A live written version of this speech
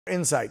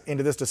Insight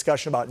into this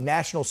discussion about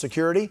national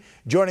security.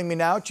 Joining me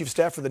now, Chief of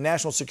Staff for the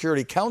National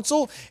Security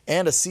Council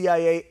and a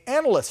CIA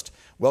analyst.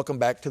 Welcome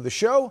back to the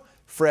show,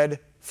 Fred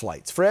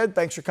Fleitz. Fred,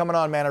 thanks for coming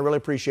on, man. I really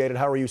appreciate it.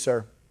 How are you,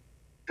 sir?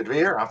 Good to be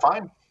here. I'm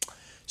fine.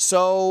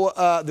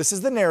 So this is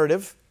the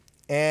narrative,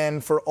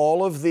 and for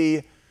all of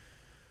the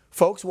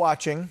folks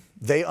watching,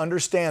 they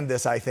understand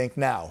this, I think,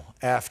 now,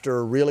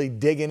 after really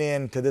digging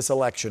into this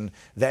election,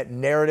 that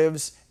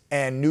narratives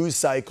and news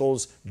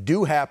cycles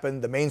do happen.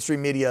 The mainstream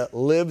media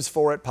lives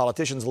for it.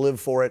 Politicians live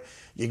for it.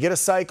 You get a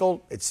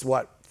cycle, it's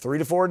what, 3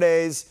 to 4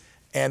 days,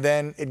 and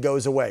then it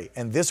goes away.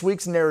 And this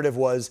week's narrative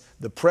was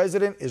the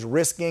president is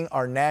risking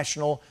our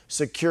national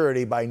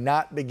security by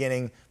not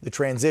beginning the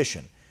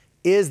transition.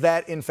 Is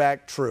that, in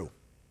fact, true?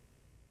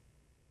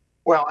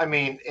 Well, I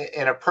mean,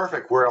 in a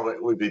perfect world,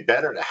 it would be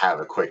better to have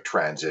a quick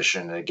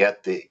transition and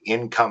get the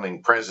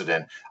incoming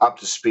president up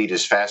to speed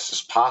as fast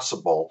as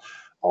possible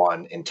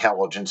on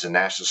intelligence and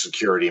national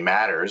security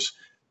matters.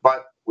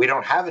 But we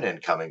don't have an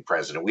incoming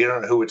president. We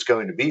don't know who it's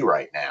going to be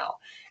right now.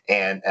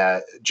 And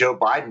Joe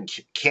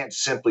Biden can't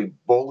simply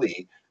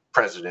bully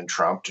President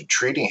Trump to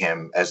treating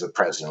him as the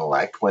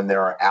president-elect when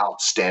there are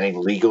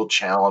outstanding legal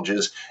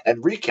challenges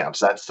and recounts.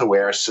 That's the way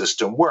our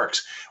system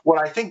works.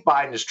 What I think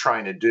Biden is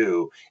trying to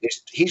do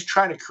is he's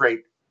trying to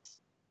create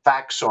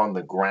facts on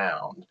the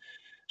ground.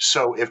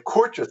 So if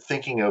courts are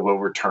thinking of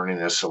overturning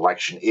this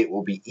election, it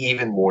will be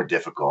even more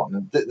difficult.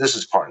 And this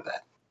is part of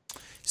that.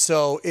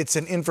 So it's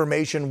an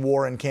information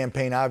war and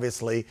campaign,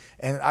 obviously,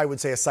 and I would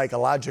say a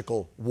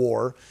psychological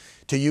war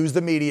to use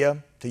the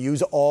media, to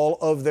use all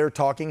of their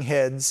talking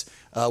heads,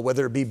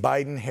 whether it be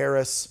Biden,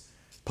 Harris,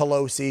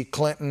 Pelosi,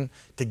 Clinton,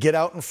 to get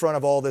out in front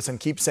of all this and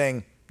keep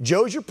saying,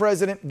 Joe's your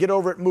president, get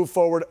over it, move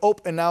forward. Oh,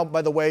 and now,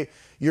 by the way,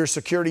 your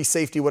security,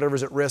 safety,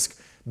 whatever's at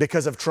risk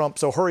because of Trump.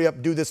 So hurry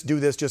up, do this,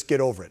 just get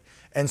over it.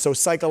 And so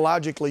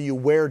psychologically, you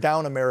wear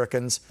down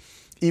Americans,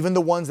 even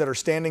the ones that are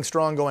standing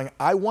strong going,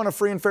 I want a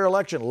free and fair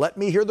election. Let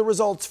me hear the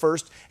results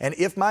first. And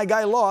if my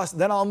guy lost,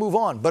 then I'll move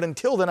on. But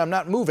until then, I'm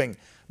not moving.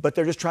 But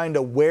they're just trying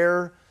to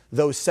wear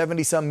those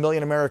 70-some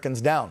million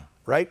Americans down,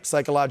 right?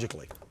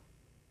 Psychologically.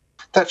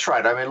 That's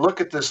right. I mean,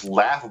 look at this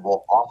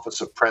laughable office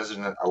of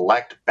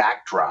president-elect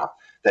backdrop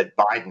that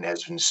Biden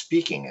has been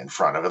speaking in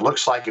front of. It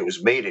looks like it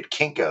was made at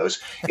Kinko's.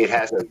 It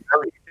has a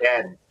very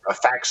bad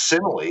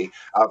facsimile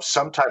of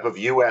some type of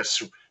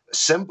U.S.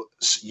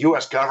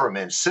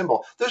 government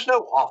symbol. There's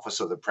no office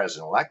of the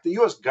president-elect. The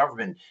U.S.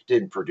 government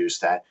didn't produce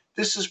that.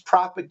 This is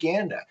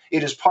propaganda.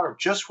 It is part of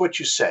just what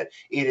you said.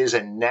 It is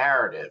a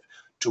narrative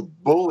to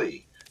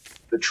bully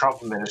the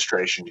Trump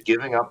administration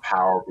giving up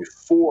power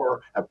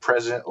before a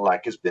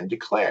president-elect has been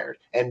declared.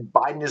 And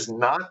Biden is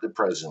not the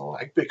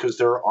president-elect because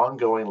there are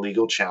ongoing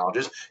legal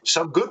challenges,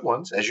 some good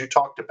ones, as you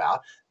talked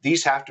about.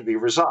 These have to be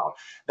resolved.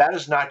 That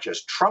is not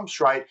just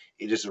Trump's right.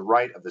 It is the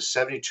right of the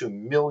 72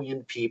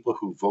 million people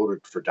who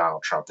voted for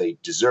Donald Trump. They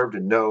deserve to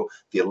know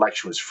the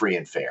election was free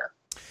and fair.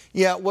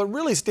 Yeah, what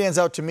really stands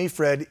out to me,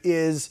 Fred,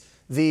 is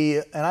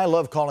and I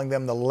love calling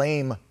them the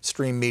lame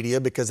stream media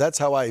because that's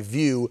how I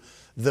view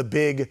the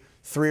big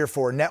 3 or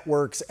 4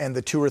 networks and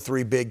the 2 or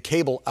 3 big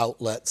cable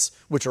outlets,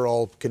 which are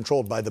all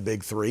controlled by the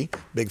big 3,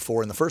 big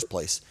 4 in the first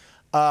place.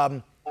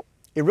 It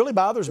really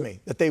bothers me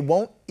that they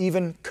won't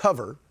even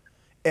cover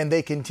and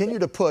they continue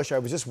to push. I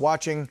was just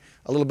watching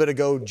a little bit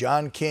ago,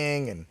 John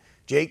King and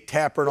Jake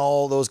Tapper and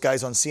all those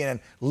guys on CNN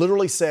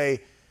literally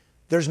say,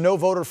 there's no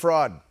voter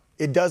fraud.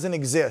 It doesn't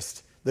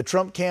exist. The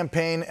Trump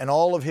campaign and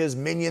all of his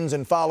minions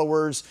and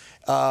followers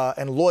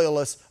and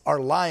loyalists are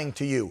lying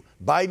to you.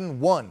 Biden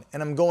won.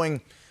 And I'm going,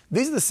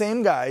 these are the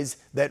same guys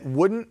that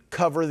wouldn't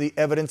cover the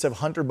evidence of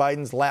Hunter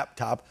Biden's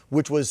laptop,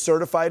 which was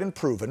certified and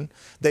proven.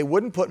 They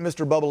wouldn't put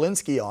Mr.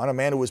 Bubalinsky on, a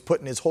man who was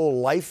putting his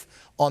whole life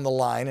on the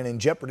line and in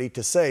jeopardy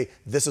to say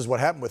this is what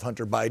happened with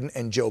Hunter Biden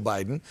and Joe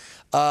Biden.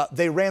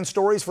 They ran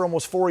stories for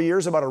almost 4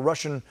 years about a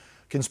Russian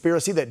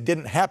conspiracy that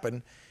didn't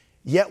happen.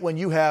 Yet when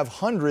you have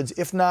hundreds,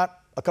 if not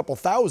a couple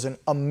thousand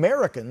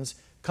Americans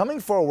coming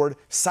forward,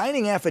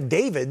 signing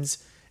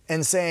affidavits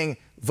and saying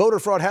voter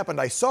fraud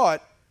happened, I saw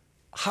it,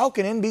 how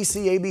can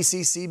NBC,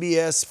 ABC,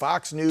 CBS,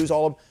 Fox News,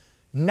 all of them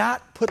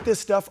not put this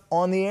stuff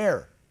on the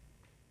air?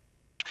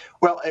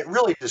 Well, it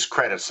really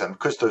discredits them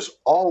because there's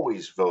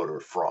always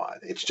voter fraud.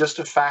 It's just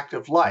a fact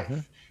of life. Mm-hmm.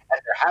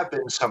 And there have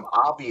been some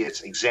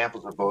obvious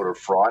examples of voter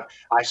fraud.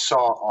 I saw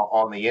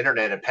on the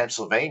internet in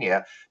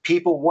Pennsylvania,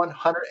 people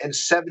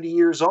 170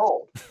 years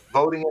old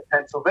voting in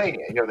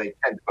Pennsylvania. You know, they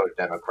tend to vote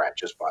Democrat,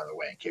 just by the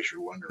way, in case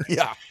you're wondering.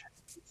 Yeah.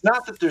 It's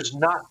not that there's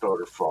not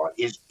voter fraud.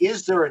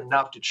 Is there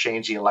enough to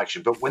change the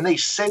election? But when they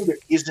say there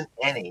isn't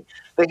any,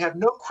 they have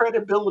no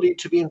credibility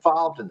to be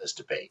involved in this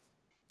debate.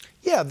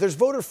 Yeah, there's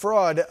voter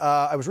fraud.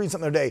 I was reading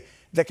something the other day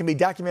that can be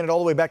documented all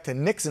the way back to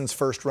Nixon's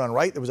first run,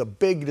 right? There was a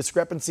big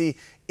discrepancy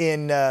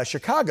in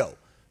Chicago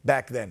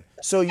back then.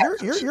 So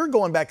you're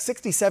going back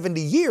 60,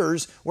 70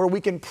 years where we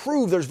can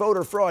prove there's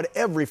voter fraud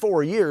every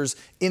 4 years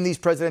in these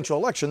presidential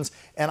elections.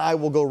 And I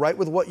will go right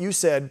with what you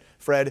said,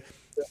 Fred.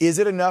 Is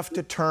it enough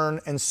to turn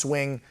and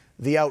swing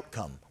the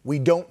outcome? We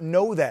don't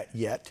know that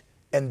yet.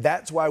 And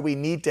that's why we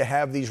need to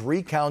have these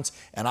recounts.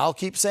 And I'll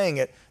keep saying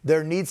it,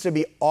 there needs to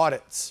be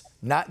audits,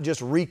 not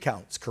just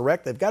recounts,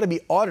 correct? They've got to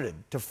be audited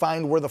to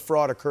find where the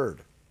fraud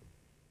occurred.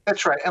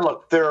 That's right. And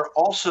look, there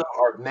also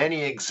are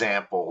many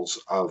examples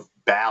of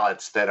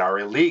ballots that are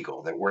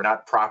illegal, that were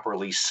not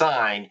properly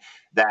signed,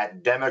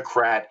 that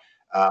Democrat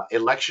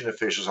election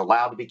officials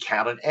allowed to be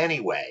counted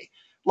anyway.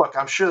 Look,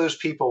 I'm sure there's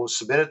people who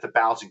submitted the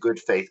ballots in good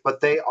faith,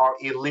 but they are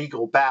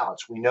illegal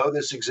ballots. We know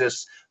this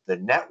exists. The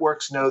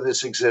networks know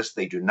this exists.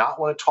 They do not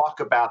want to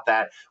talk about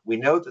that. We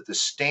know that the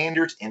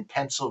standards in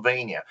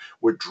Pennsylvania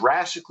were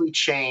drastically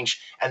changed,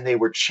 and they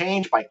were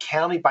changed by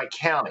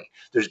county.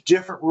 There's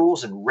different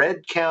rules in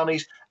red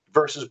counties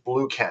versus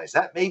blue counties.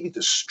 That may be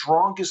the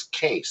strongest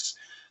case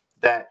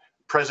that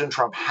President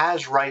Trump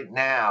has right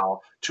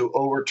now to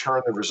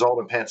overturn the result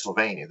in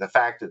Pennsylvania. The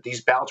fact that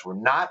these ballots were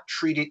not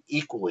treated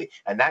equally,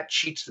 and that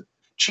cheats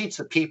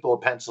the people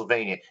of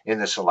Pennsylvania in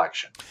this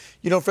election.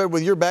 You know, Fred,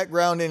 with your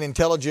background in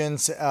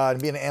intelligence and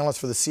being an analyst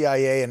for the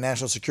CIA and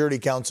National Security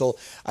Council,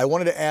 I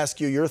wanted to ask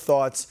you your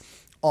thoughts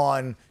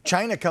on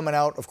China coming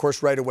out, of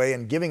course, right away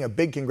and giving a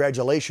big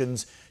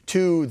congratulations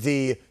to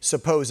the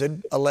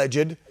supposed,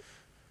 alleged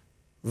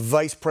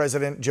Vice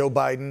President Joe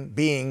Biden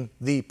being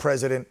the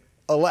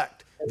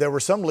president-elect. There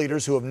were some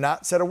leaders who have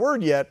not said a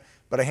word yet,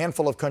 but a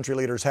handful of country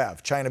leaders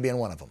have, China being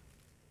one of them.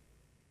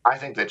 I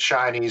think the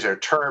Chinese are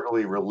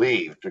terribly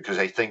relieved because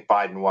they think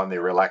Biden won the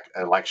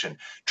election.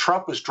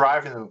 Trump was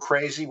driving them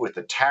crazy with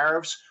the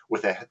tariffs,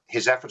 with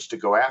his efforts to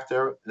go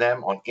after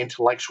them on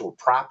intellectual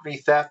property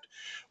theft.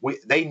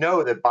 They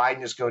know that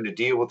Biden is going to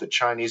deal with the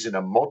Chinese in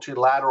a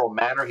multilateral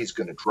manner. He's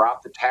going to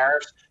drop the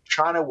tariffs.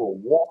 China will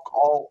walk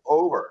all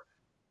over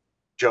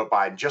Joe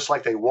Biden, just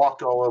like they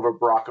walked all over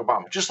Barack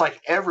Obama, just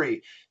like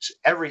every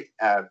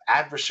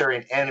adversary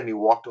and enemy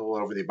walked all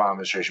over the Obama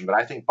administration. But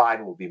I think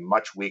Biden will be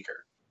much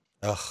weaker.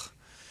 Ugh.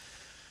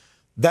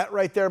 That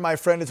right there, my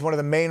friend, is one of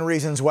the main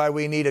reasons why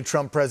we need a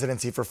Trump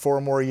presidency for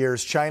 4 more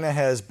years. China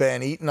has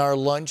been eating our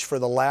lunch for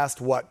the last,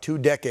 2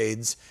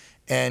 decades.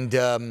 And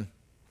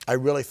I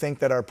really think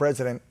that our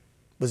president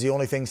was the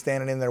only thing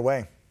standing in their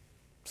way.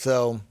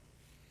 So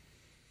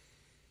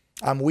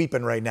I'm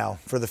weeping right now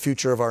for the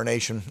future of our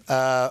nation.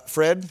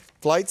 Fred,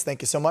 Fleitz,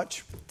 thank you so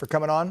much for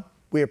coming on.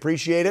 We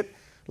appreciate it.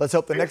 Let's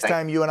hope the next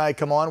time you and I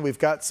come on, we've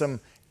got some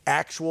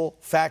actual,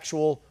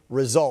 factual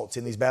results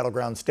in these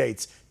battleground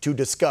states to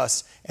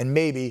discuss, and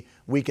maybe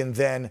we can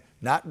then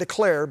not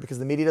declare, because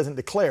the media doesn't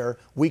declare,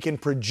 we can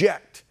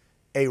project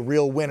a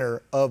real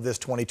winner of this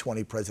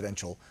 2020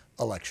 presidential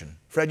election.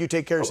 Fred, you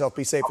take care of yourself.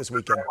 Be safe this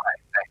weekend.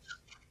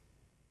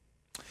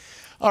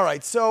 All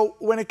right, so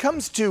when it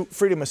comes to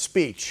freedom of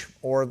speech,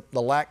 or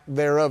the lack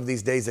thereof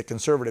these days that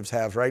conservatives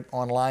have, right,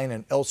 online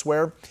and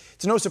elsewhere,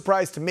 it's no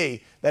surprise to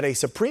me that a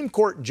Supreme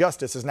Court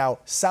justice is now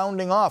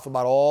sounding off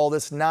about all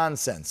this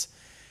nonsense.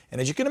 And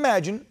as you can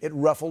imagine, it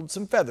ruffled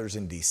some feathers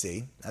in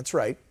D.C. That's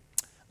right.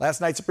 Last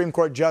night, Supreme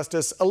Court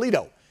Justice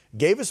Alito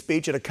gave a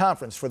speech at a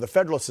conference for the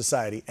Federalist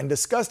Society and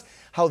discussed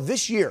how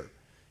this year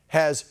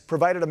has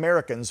provided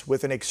Americans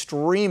with an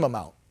extreme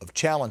amount of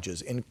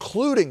challenges,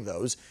 including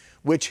those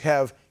which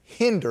have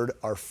hindered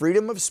our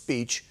freedom of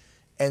speech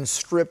and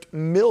stripped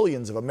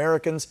millions of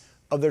Americans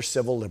of their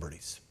civil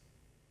liberties.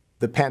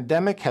 The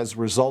pandemic has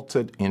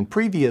resulted in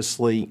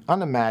previously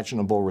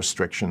unimaginable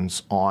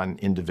restrictions on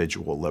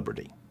individual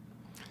liberty.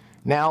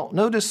 Now,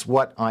 notice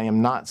what I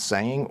am not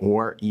saying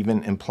or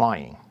even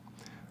implying.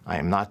 I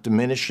am not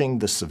diminishing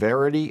the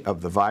severity of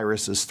the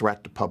virus's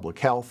threat to public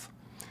health,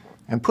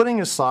 and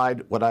putting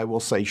aside what I will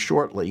say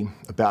shortly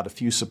about a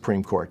few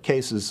Supreme Court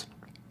cases,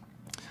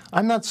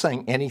 I'm not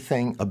saying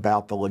anything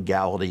about the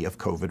legality of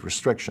COVID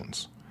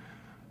restrictions,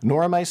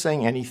 nor am I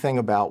saying anything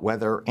about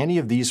whether any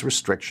of these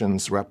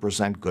restrictions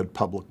represent good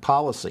public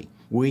policy.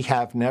 We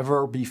have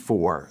never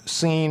before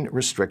seen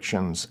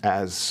restrictions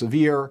as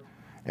severe,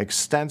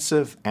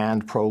 extensive,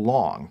 and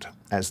prolonged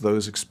as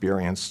those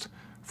experienced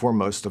for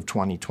most of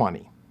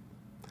 2020.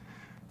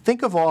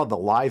 Think of all the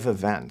live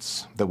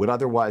events that would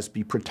otherwise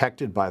be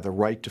protected by the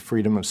right to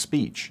freedom of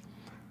speech: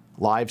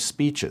 live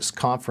speeches,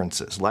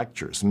 conferences,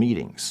 lectures,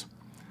 meetings.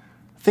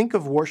 Think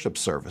of worship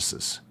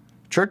services,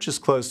 churches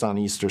closed on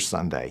Easter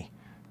Sunday,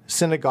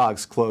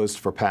 synagogues closed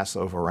for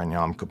Passover and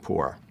Yom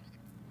Kippur.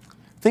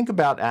 Think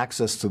about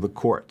access to the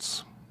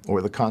courts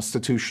or the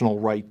constitutional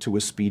right to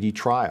a speedy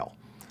trial.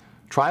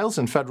 Trials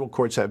in federal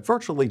courts have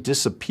virtually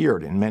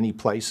disappeared in many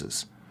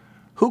places.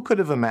 Who could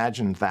have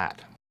imagined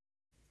that?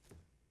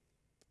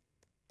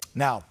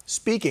 Now,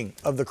 speaking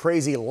of the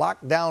crazy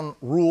lockdown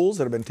rules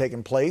that have been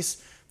taking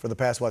place for the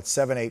past,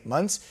 7, 8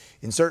 months,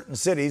 in certain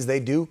cities,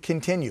 they do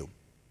continue.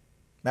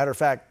 Matter of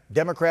fact,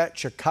 Democrat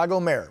Chicago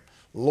Mayor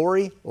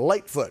Lori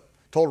Lightfoot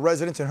told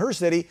residents in her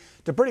city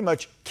to pretty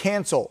much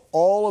cancel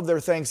all of their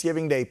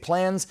Thanksgiving Day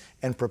plans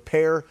and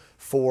prepare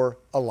for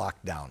a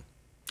lockdown.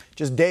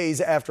 Just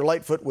days after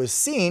Lightfoot was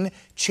seen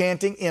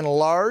chanting in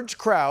large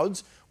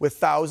crowds with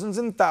thousands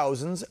and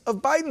thousands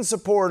of Biden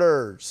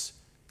supporters.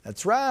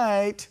 That's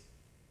right.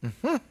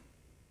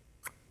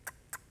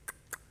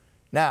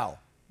 Now,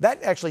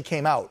 That actually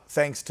came out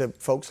thanks to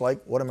folks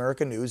like What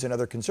America News and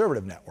other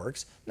conservative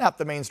networks, not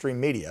the mainstream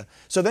media.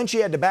 So then she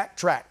had to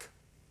backtrack.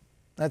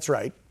 That's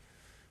right,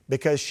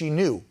 because she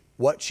knew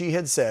what she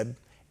had said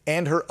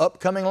and her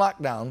upcoming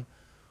lockdown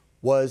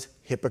was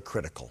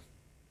hypocritical.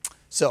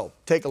 So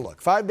take a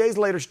look. 5 days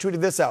later, she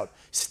tweeted this out: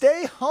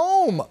 "Stay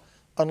home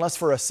unless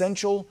for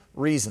essential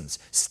reasons.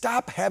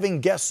 Stop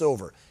having guests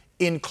over,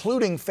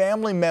 including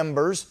family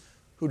members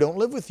who don't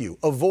live with you.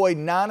 Avoid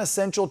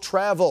non-essential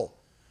travel."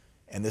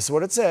 And this is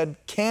what it said: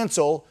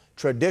 "Cancel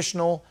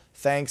traditional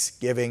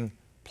Thanksgiving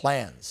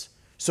plans."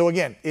 So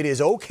again, it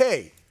is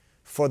okay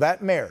for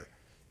that mayor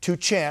to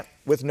chant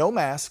with no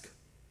mask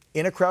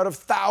in a crowd of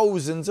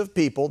thousands of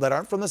people that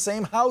aren't from the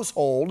same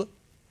household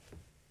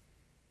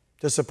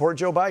to support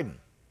Joe Biden.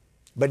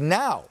 But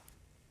now,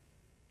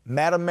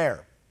 Madam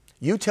Mayor,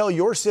 you tell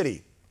your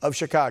city of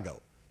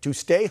Chicago to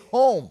stay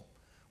home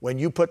when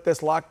you put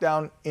this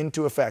lockdown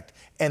into effect,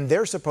 and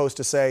they're supposed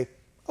to say,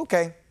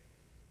 okay,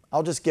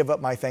 I'll just give up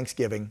my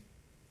Thanksgiving.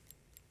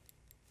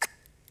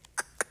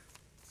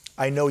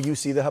 I know you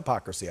see the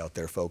hypocrisy out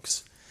there,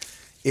 folks.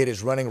 It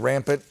is running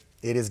rampant.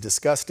 It is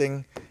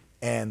disgusting.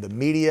 And the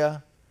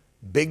media,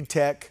 big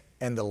tech,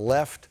 and the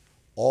left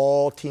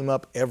all team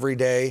up every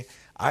day.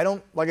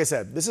 Like I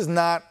said, this is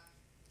not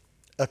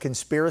a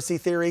conspiracy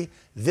theory.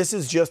 This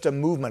is just a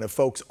movement of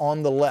folks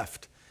on the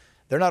left.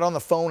 They're not on the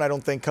phone, I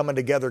don't think, coming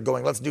together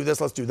going, let's do this,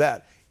 let's do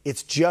that.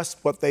 It's just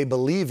what they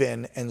believe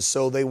in, and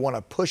so they want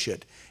to push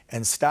it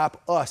and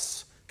stop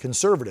us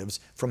conservatives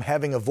from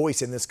having a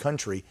voice in this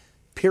country,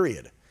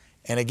 period.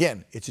 And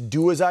again, it's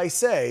do as I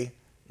say,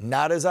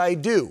 not as I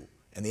do.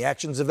 And the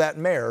actions of that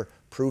mayor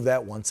prove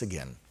that once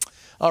again.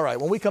 All right,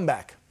 when we come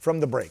back from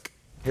the break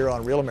here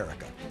on Real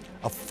America,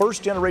 a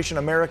first-generation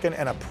American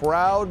and a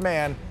proud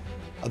man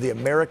of the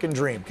American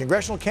dream,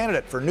 congressional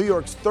candidate for New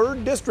York's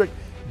 3rd District,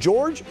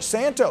 George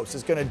Santos,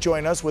 is going to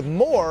join us with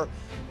more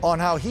on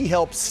how he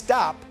helped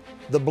stop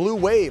the blue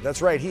wave.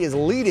 That's right, he is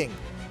leading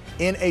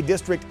in a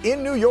district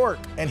in New York,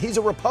 and he's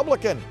a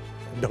Republican.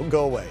 Don't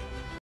go away.